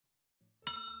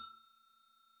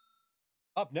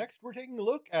Up next, we're taking a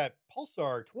look at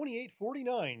Pulsar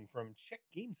 2849 from Czech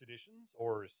Games Editions,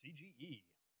 or CGE.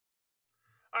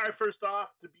 All right, first off,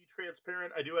 to be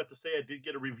transparent, I do have to say I did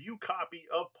get a review copy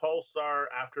of Pulsar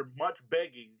after much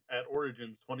begging at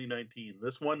Origins 2019.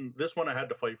 This one I had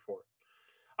to fight for.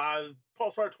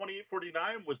 Pulsar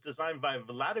 2849 was designed by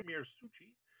Vladimír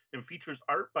Suchý and features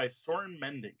art by Sören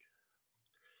Meding.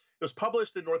 It was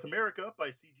published in North America by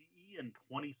CGE in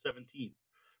 2017.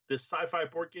 This sci-fi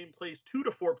board game plays 2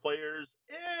 to 4 players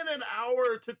in an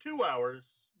hour to 2 hours,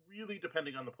 really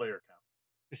depending on the player count.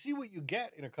 To see what you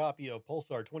get in a copy of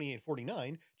Pulsar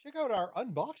 2849, check out our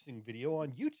unboxing video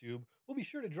on YouTube. We'll be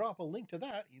sure to drop a link to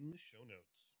that in the show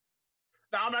notes.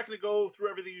 Now, I'm not going to go through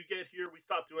everything you get here. We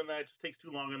stopped doing that. It just takes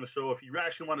too long on the show. If you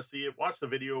actually want to see it, watch the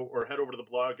video or head over to the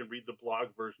blog and read the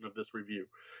blog version of this review.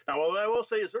 Now, what I will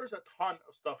say is there's a ton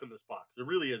of stuff in this box. It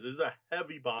really is. It's a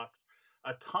heavy box,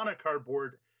 a ton of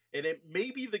cardboard, and it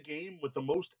may be the game with the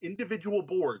most individual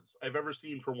boards I've ever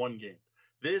seen for one game.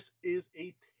 This is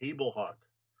a table hog.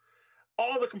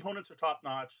 All the components are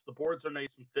top-notch. The boards are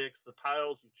nice and thick. The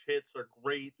tiles and chits are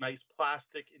great. Nice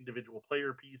plastic individual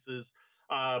player pieces.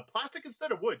 Plastic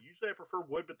instead of wood. Usually I prefer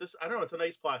wood, but this, I don't know, it's a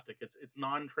nice plastic. It's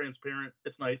non-transparent.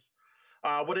 It's nice.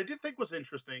 What I did think was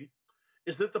interesting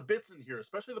is that the bits in here,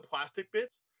 especially the plastic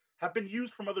bits, have been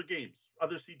used from other games,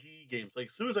 other CGE games. Like,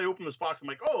 as soon as I open this box, I'm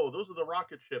like, oh, those are the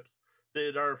rocket ships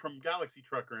that are from Galaxy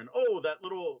Trucker. And, oh, that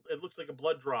little, it looks like a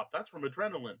blood drop. That's from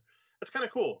Adrenaline. That's kind of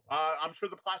cool. I'm sure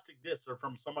the plastic discs are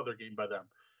from some other game by them.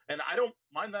 And I don't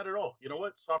mind that at all. You know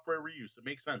what? Software reuse. It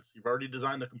makes sense. You've already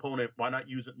designed the component. Why not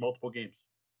use it in multiple games?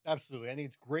 Absolutely. I think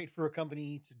it's great for a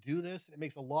company to do this. And it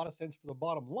makes a lot of sense for the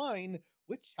bottom line,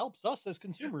 which helps us as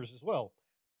consumers as well.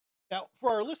 Now, for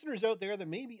our listeners out there that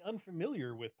may be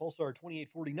unfamiliar with Pulsar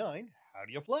 2849, how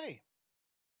do you play?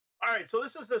 All right, so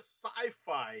this is a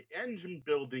sci-fi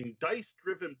engine-building,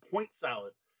 dice-driven point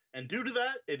salad. And due to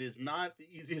that, it is not the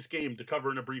easiest game to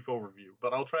cover in a brief overview,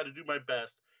 but I'll try to do my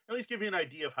best, at least give you an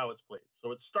idea of how it's played.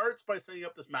 So it starts by setting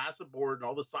up this massive board and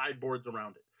all the sideboards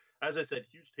around it. As I said,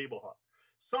 huge table hog.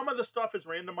 Some of the stuff is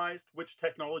randomized, which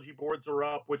technology boards are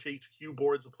up, which HQ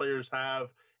boards the players have,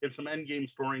 and some endgame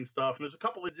storing stuff. And there's a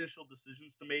couple additional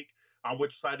decisions to make on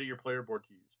which side of your player board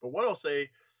to use. But what I'll say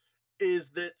is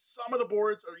that some of the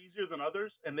boards are easier than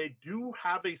others, and they do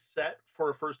have a set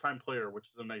for a first-time player, which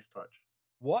is a nice touch.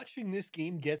 Watching this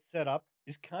game get set up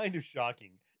is kind of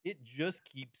shocking. It just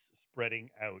keeps spreading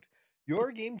out.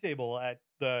 Your game table at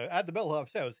the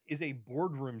Bellhop's house is a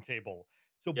boardroom table,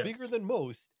 so Yes. bigger than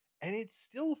most, and it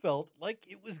still felt like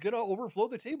it was going to overflow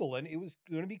the table and it was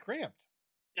going to be cramped.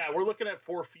 Yeah, we're looking at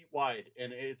 4 feet wide,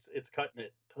 and it's cutting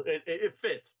it. It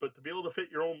fits, but to be able to fit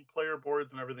your own player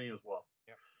boards and everything as well.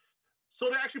 Yeah. So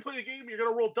to actually play the game, you're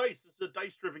going to roll dice. This is a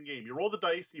dice-driven game. You roll the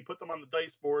dice, you put them on the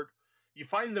dice board. You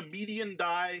find the median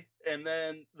die, and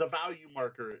then the value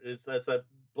marker that's that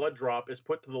blood drop is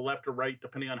put to the left or right,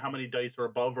 depending on how many dice are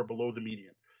above or below the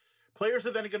median. Players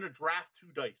are then going to draft 2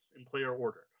 dice in player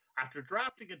order. After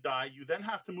drafting a die, you then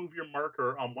have to move your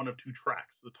marker on one of 2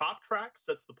 tracks. The top track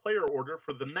sets the player order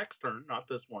for the next turn, not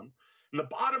this one. And the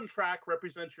bottom track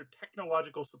represents your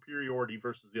technological superiority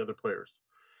versus the other players.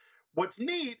 What's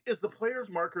neat is the player's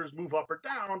markers move up or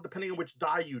down depending on which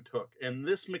die you took. And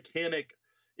this mechanic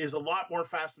is a lot more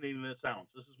fascinating than it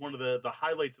sounds. This is one of the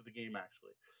highlights of the game,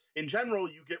 actually. In general,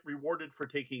 you get rewarded for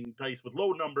taking dice with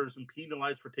low numbers and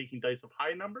penalized for taking dice of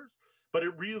high numbers, but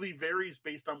it really varies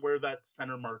based on where that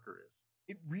center marker is.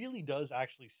 It really does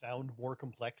actually sound more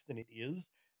complex than it is,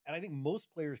 and I think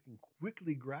most players can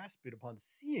quickly grasp it upon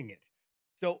seeing it.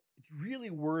 So it's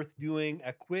really worth doing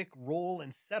a quick roll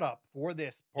and setup for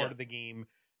this part of the game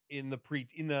in the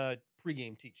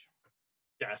pre-game teach.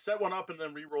 Yeah, set one up and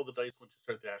then re-roll the dice once you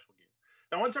start the actual game.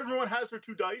 Now, once everyone has their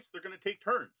 2 dice, they're going to take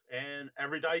turns. And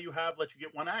every die you have lets you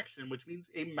get 1 action, which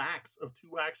means a max of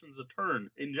 2 actions a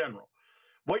turn in general.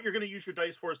 What you're going to use your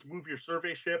dice for is to move your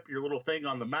survey ship, your little thing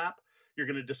on the map. You're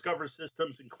going to discover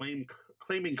systems and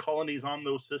claiming colonies on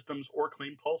those systems or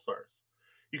claim pulsars.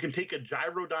 You can take a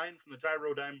gyrodyne from the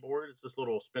gyrodyne board. It's this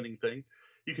little spinning thing.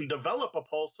 You can develop a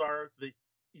pulsar that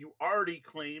you already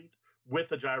claimed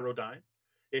with a gyrodyne.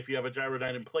 If you have a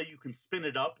gyrodyne in play, you can spin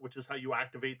it up, which is how you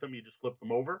activate them. You just flip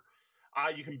them over.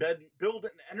 You can build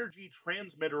an energy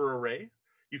transmitter array.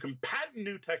 You can patent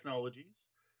new technologies.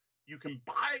 You can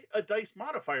buy a dice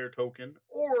modifier token,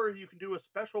 or you can do a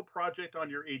special project on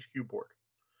your HQ board.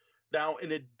 Now,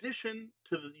 in addition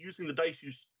to using the dice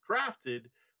you drafted,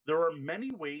 there are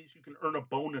many ways you can earn a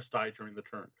bonus die during the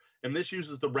turn. And this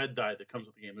uses the red die that comes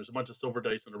with the game. There's a bunch of silver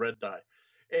dice and a red die.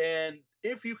 And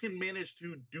if you can manage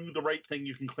to do the right thing,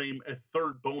 you can claim a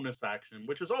third bonus action,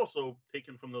 which is also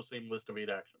taken from those same list of 8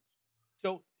 actions.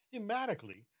 So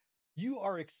thematically, you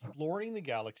are exploring the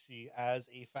galaxy as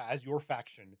as your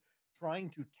faction, trying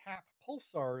to tap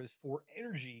pulsars for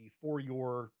energy for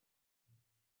your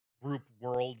group,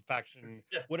 world, faction,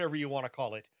 Yeah. whatever you want to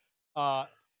call it. Uh,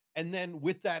 and then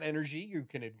with that energy, you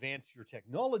can advance your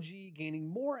technology, gaining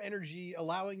more energy,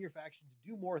 allowing your faction to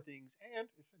do more things and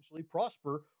essentially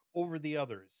prosper over the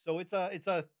others. So it's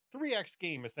a 3x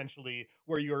game essentially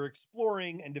where you're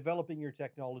exploring and developing your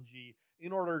technology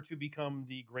in order to become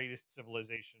the greatest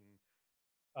civilization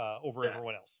over Yeah.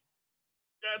 everyone else.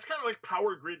 Yeah, it's kind of like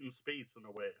Power Grid in space in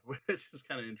a way, which is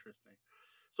kind of interesting.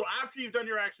 So after you've done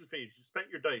your action phase, you spent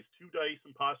your dice, 2 dice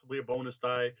and possibly a bonus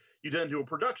die. You then do a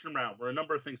production round where a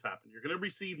number of things happen. You're going to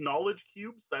receive knowledge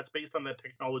cubes. That's based on that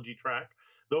technology track.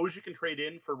 Those you can trade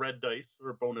in for red dice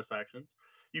or bonus actions.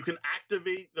 You can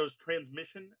activate those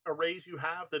transmission arrays you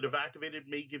have that, if activated,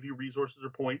 may give you resources or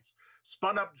points.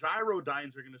 Spun up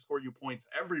gyrodynes are going to score you points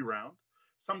every round.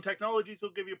 Some technologies will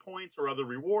give you points or other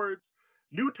rewards.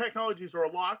 New technologies are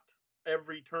unlocked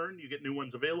every turn. You get new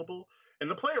ones available. And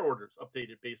the player orders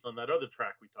updated based on that other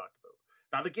track we talked about.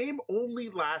 Now, the game only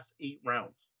lasts 8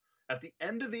 rounds. At the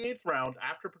end of the 8th round,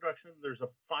 after production, there's a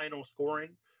final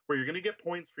scoring where you're going to get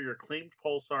points for your claimed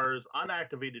pulsars,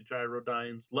 unactivated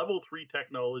gyrodynes, level 3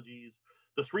 technologies,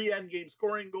 the 3 endgame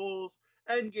scoring goals,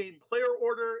 endgame player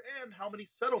order, and how many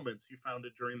settlements you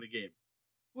founded during the game.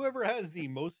 Whoever has the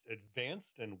most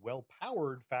advanced and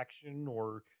well-powered faction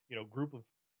or group of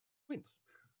wins.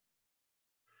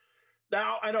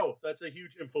 Now, I know that's a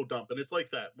huge info dump, and it's like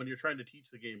that when you're trying to teach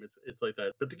the game. It's like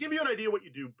that. But to give you an idea what you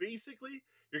do, basically,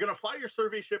 you're going to fly your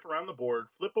survey ship around the board,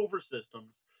 flip over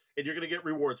systems, and you're going to get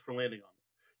rewards for landing on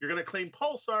them. You're going to claim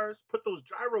pulsars, put those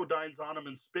gyrodynes on them,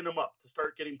 and spin them up to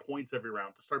start getting points every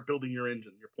round, to start building your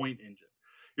engine, your point engine.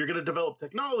 You're going to develop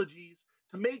technologies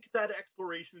to make that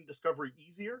exploration and discovery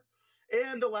easier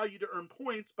and allow you to earn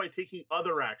points by taking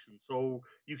other actions. So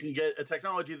you can get a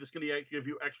technology that's going to give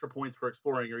you extra points for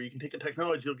exploring, or you can take a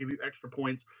technology that'll give you extra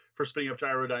points for spinning up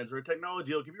gyrodynes, or a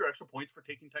technology that'll give you extra points for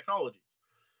taking technologies.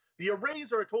 The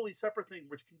arrays are a totally separate thing,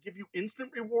 which can give you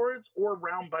instant rewards or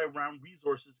round by round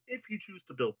resources if you choose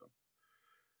to build them.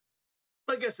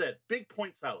 Like I said, big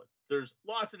point salad. There's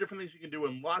lots of different things you can do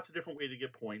and lots of different ways to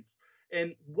get points.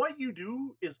 And what you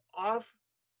do is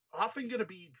often going to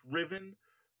be driven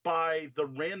by the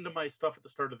randomized stuff at the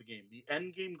start of the game, the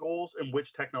end game goals, and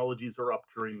which technologies are up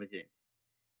during the game.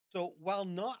 So while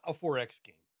not a 4X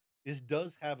game, this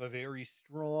does have a very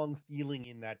strong feeling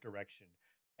in that direction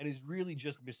and is really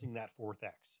just missing that 4th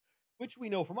X, which we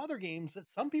know from other games that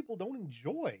some people don't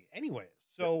enjoy anyways.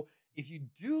 So if you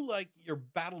do like your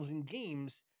battles in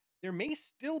games, there may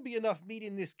still be enough meat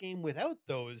in this game without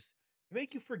those to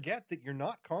make you forget that you're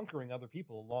not conquering other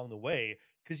people along the way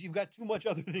because you've got too much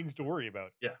other things to worry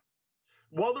about. Yeah.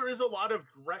 While there is a lot of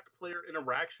direct player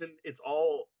interaction, it's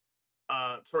all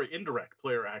indirect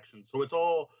player action. So it's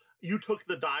all you took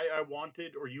the die I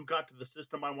wanted, or you got to the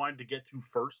system I wanted to get to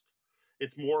first.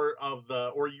 It's more of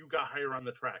or you got higher on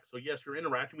the track. So yes, you're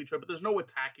interacting with each other, but there's no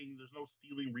attacking, there's no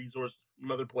stealing resources from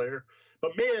another player.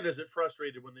 But man, is it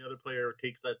frustrated when the other player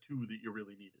takes that 2 that you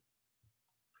really needed.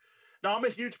 Now, I'm a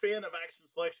huge fan of action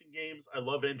selection games. I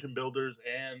love engine builders,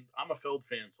 and I'm a Feld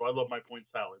fan, so I love my point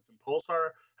salads. And Pulsar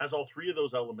has all 3 of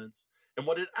those elements. And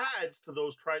what it adds to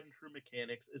those tried and true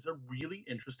mechanics is a really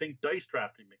interesting dice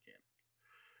drafting mechanic.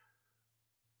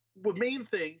 The main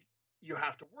thing you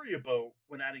have to worry about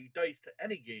when adding dice to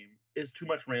any game is too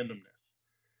much randomness.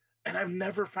 And I've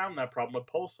never found that problem with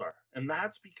Pulsar. And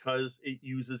that's because it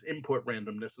uses input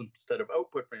randomness instead of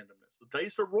output randomness. The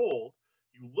dice are rolled,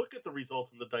 you look at the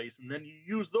results of the dice, and then you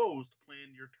use those to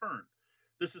plan your turn.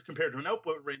 This is compared to an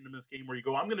output randomness game where you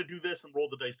go, I'm going to do this and roll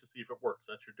the dice to see if it works.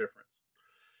 That's your difference.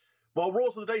 While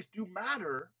rolls of the dice do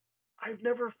matter, I've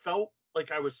never felt like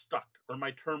I was stuck or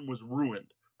my turn was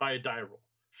ruined by a die roll.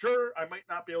 Sure, I might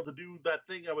not be able to do that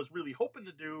thing I was really hoping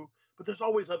to do, but there's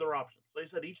always other options. Like I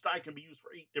said, each die can be used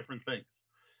for 8 different things.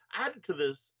 Added to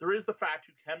this, there is the fact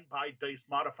you can buy dice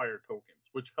modifier tokens,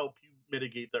 which help you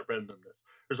mitigate that randomness.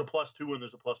 There's a +2 and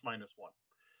there's a +/-1.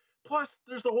 Plus,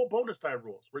 there's the whole bonus die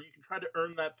rules where you can try to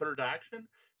earn that 3rd action.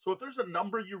 So if there's a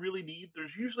number you really need,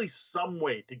 there's usually some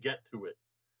way to get to it.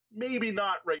 Maybe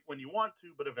not right when you want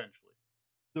to, but eventually.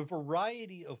 The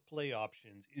variety of play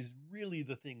options is really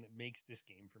the thing that makes this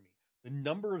game for me. The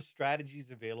number of strategies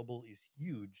available is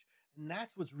huge, and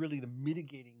that's what's really the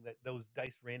mitigating those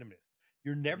dice randomness.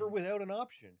 You're never without an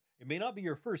option. It may not be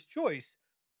your first choice,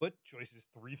 but choices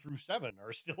 3 through 7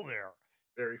 are still there.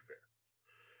 Very fair.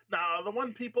 Now, the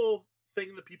one people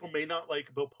thing that people may not like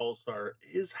about Pulsar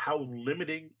is how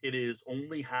limiting it is,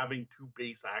 only having 2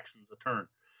 base actions a turn.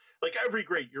 Like every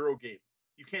great Eurogame,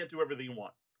 you can't do everything you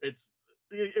want.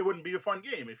 It wouldn't be a fun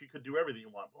game if you could do everything you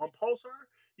want. On Pulsar,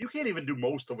 you can't even do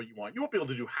most of what you want. You won't be able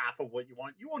to do half of what you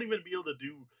want. You won't even be able to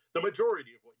do the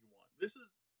majority of what you want. This is,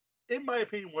 in my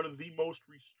opinion, one of the most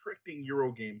restricting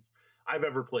Euro games I've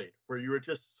ever played, where you are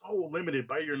just so limited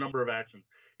by your number of actions.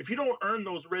 If you don't earn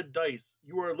those red dice,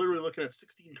 you are literally looking at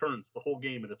 16 turns the whole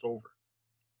game and it's over.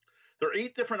 There are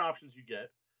 8 different options you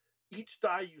get. Each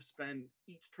die you spend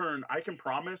each turn, I can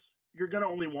promise you're going to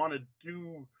only want to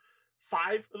do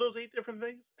 5 of those 8 different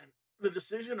things. And the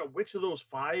decision of which of those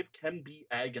 5 can be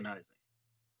agonizing.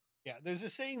 Yeah, there's a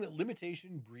saying that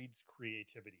limitation breeds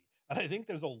creativity. And I think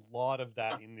there's a lot of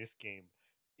that in this game.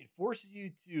 It forces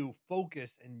you to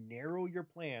focus and narrow your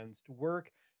plans to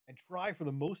work and try for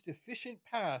the most efficient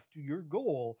path to your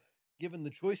goal, given the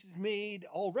choices made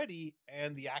already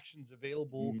and the actions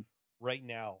available right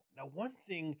now. Now, one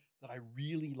thing that I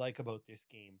really like about this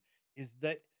game is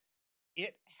that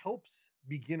it helps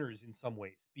beginners in some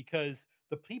ways, because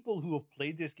the people who have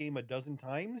played this game a dozen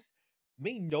times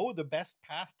may know the best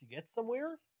path to get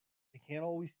somewhere. They can't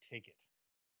always take it.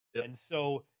 Yep. And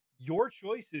so your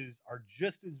choices are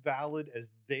just as valid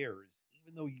as theirs,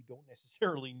 even though you don't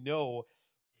necessarily know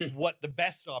what the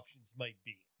best options might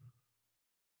be.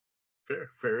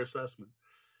 Fair assessment.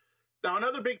 Now,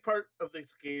 another big part of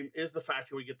this game is the fact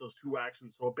that we get those 2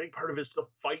 actions. So a big part of it is to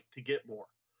fight to get more.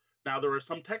 Now, there are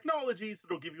some technologies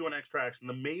that will give you an extra action.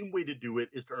 The main way to do it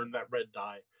is to earn that red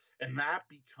die. And that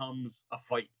becomes a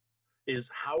fight, is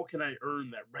how can I earn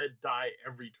that red die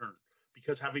every turn?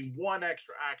 Because having 1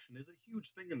 extra action is a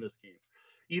huge thing in this game.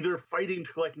 Either fighting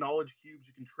to collect knowledge cubes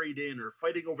you can trade in, or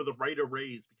fighting over the right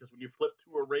arrays, because when you flip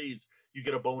 2 arrays, you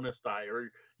get a bonus die,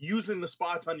 or using the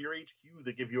spots on your HQ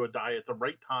that give you a die at the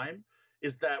right time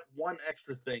is that 1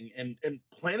 extra thing. And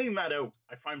planning that out,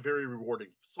 I find very rewarding.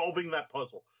 Solving that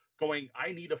puzzle, going,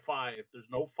 I need a 5. There's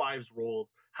no 5s rolled.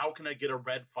 How can I get a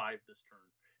red 5 this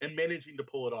turn? And managing to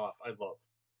pull it off, I love.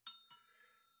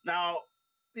 Now,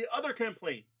 the other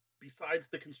complaint, besides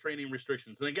the constraining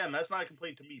restrictions, and again, that's not a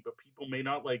complaint to me, but people may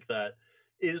not like that,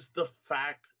 is the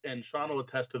fact, and Sean will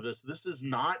attest to this, this is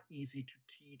not easy to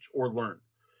teach or learn.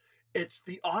 It's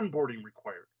the onboarding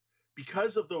required.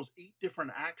 Because of those 8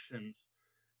 different actions,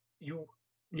 you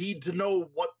need to know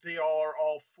what they are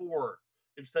all for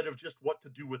instead of just what to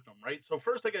do with them, right? So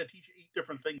first I got to teach you 8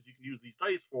 different things you can use these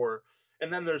dice for,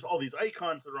 and then there's all these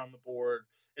icons that are on the board,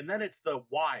 and then it's the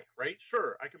why, right?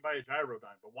 Sure, I can buy a gyro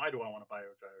dime, but why do I want to buy a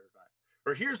gyro dime?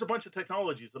 Or here's a bunch of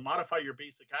technologies that modify your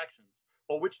basic actions.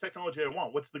 Well, which technology I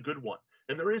want? What's the good one?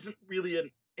 And there isn't really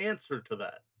an answer to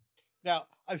that. Now,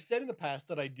 I've said in the past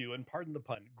that I do, and pardon the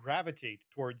pun, gravitate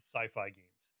towards sci-fi games.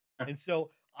 And so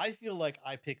I feel like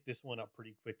I picked this one up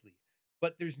pretty quickly.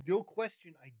 But there's no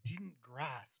question I didn't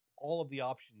grasp all of the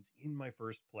options in my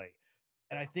first play.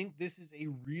 And I think this is a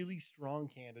really strong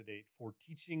candidate for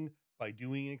teaching by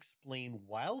doing and explain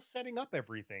while setting up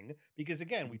everything. Because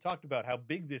again, we talked about how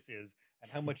big this is and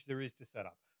how much there is to set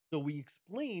up. So we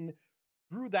explain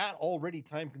through that already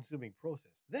time-consuming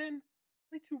process. Then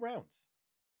play 2 rounds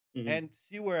and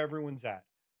see where everyone's at.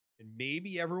 And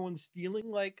maybe everyone's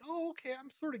feeling like, oh, okay, I'm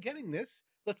sort of getting this.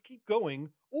 Let's keep going.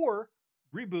 Or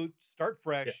reboot, start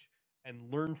fresh,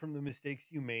 and learn from the mistakes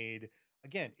you made.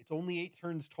 Again, it's only 8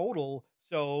 turns total,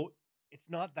 so it's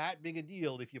not that big a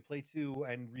deal if you play 2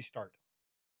 and restart.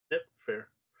 Yep, fair.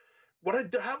 What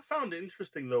I have found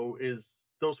interesting, though, is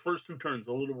those first 2 turns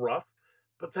a little rough,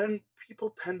 but then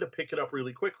people tend to pick it up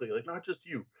really quickly. Like, not just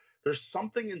you. There's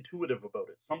something intuitive about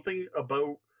it, something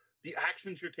about the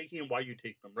actions you're taking and why you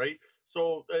take them, right?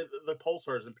 So the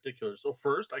pulsars in particular. So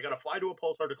first, I got to fly to a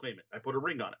pulsar to claim it. I put a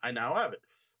ring on it. I now have it.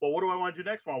 Well, what do I want to do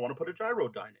next? Well, I want to put a gyro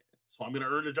dine in it. So I'm going to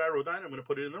earn a gyro dine. I'm going to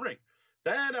put it in the ring.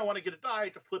 Then I want to get a die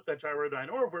to flip that gyro dine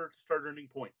over to start earning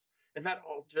points. And that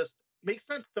all just makes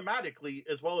sense thematically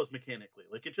as well as mechanically.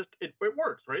 Like it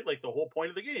works, right? Like the whole point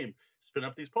of the game, spin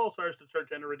up these pulsars to start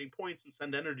generating points and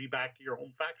send energy back to your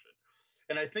home faction.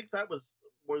 And I think that was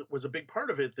a big part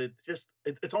of it, that just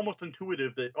it's almost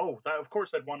intuitive that, of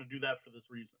course I'd want to do that for this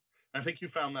reason. And I think you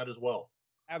found that as well.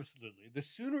 Absolutely. The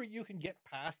sooner you can get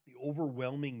past the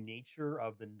overwhelming nature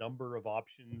of the number of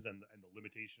options and the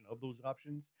limitation of those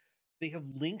options, they have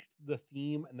linked the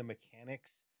theme and the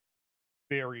mechanics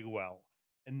very well.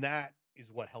 And that is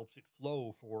what helps it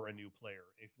flow for a new player.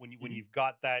 When you've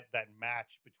got that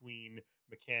match between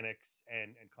mechanics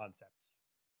and concepts.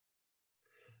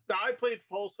 Now, I played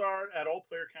Pulsar at all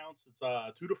player counts. It's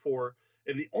 2 to 4.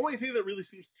 And the only thing that really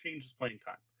seems to change is playing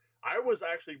time. I was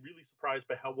actually really surprised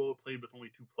by how well it played with only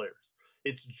 2 players.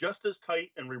 It's just as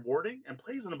tight and rewarding and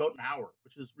plays in about an hour,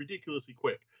 which is ridiculously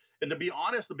quick. And to be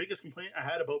honest, the biggest complaint I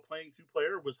had about playing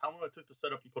 2-player was how long it took to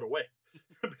set up and put away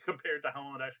compared to how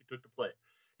long it actually took to play.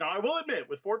 Now, I will admit,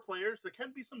 with 4 players, there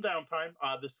can be some downtime.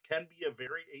 This can be a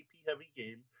very AP heavy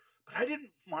game, but I didn't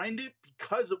mind it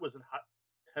because it was a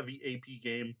heavy AP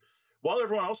game. While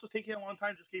everyone else was taking a long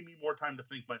time, just gave me more time to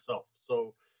think myself.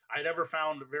 So I never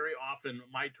found very often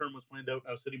my turn was planned out and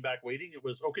I was sitting back waiting. It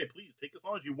was, okay, please take as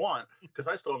long as you want because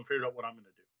I still haven't figured out what I'm going to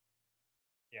do.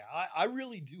 Yeah, I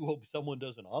really do hope someone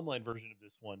does an online version of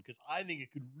this one because I think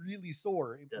it could really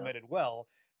soar implemented well,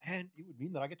 and it would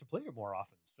mean that I get to play it more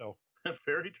often. So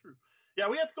very true. Yeah,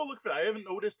 we have to go look for that. I haven't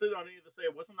noticed it on any of the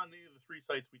It wasn't on any of the 3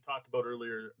 sites we talked about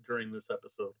earlier during this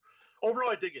episode.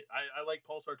 Overall, I dig it. I like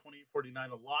Pulsar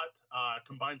 2849 a lot.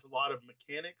 Combines a lot of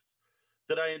mechanics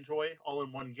that I enjoy all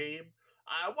in one game.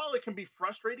 While it can be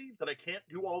frustrating that I can't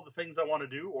do all the things I want to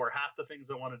do or half the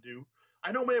things I want to do,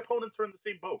 I know my opponents are in the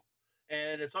same boat.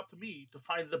 And it's up to me to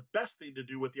find the best thing to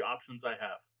do with the options I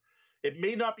have. It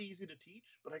may not be easy to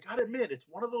teach, but I got to admit, it's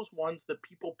one of those ones that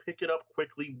people pick it up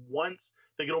quickly once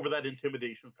they get over that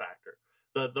intimidation factor.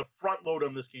 The front load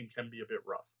on this game can be a bit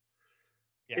rough.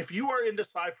 Yeah. If you are into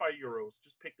sci-fi Euros,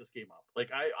 just pick this game up. Like,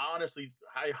 I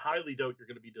highly doubt you're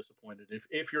going to be disappointed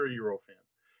if you're a Euro fan.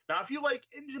 Now, if you like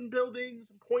engine buildings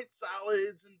and point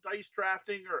salads and dice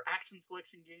drafting or action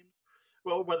selection games,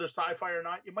 well, whether sci-fi or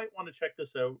not, you might want to check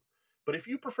this out. But if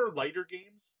you prefer lighter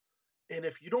games, and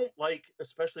if you don't like,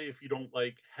 especially if you don't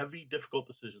like heavy, difficult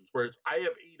decisions, where it's I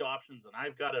have 8 options and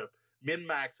I've got to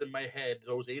min-max in my head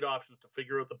those 8 options to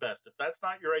figure out the best. If that's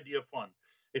not your idea of fun,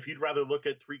 if you'd rather look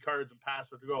at 3 cards and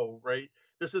pass or to go, right,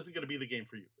 this isn't going to be the game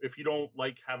for you. If you don't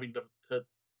like having to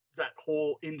that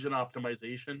whole engine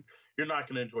optimization, you're not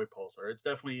going to enjoy Pulsar. It's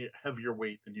definitely heavier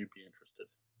weight than you'd be interested.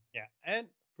 Yeah, and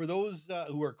for those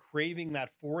who are craving that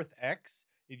 4th X,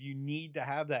 if you need to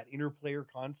have that interplayer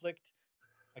conflict,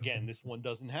 again, this one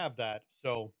doesn't have that,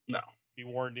 so no, be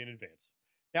warned in advance.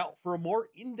 Now, for a more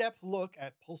in-depth look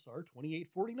at Pulsar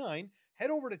 2849, head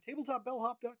over to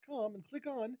tabletopbellhop.com and click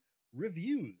on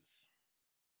Reviews.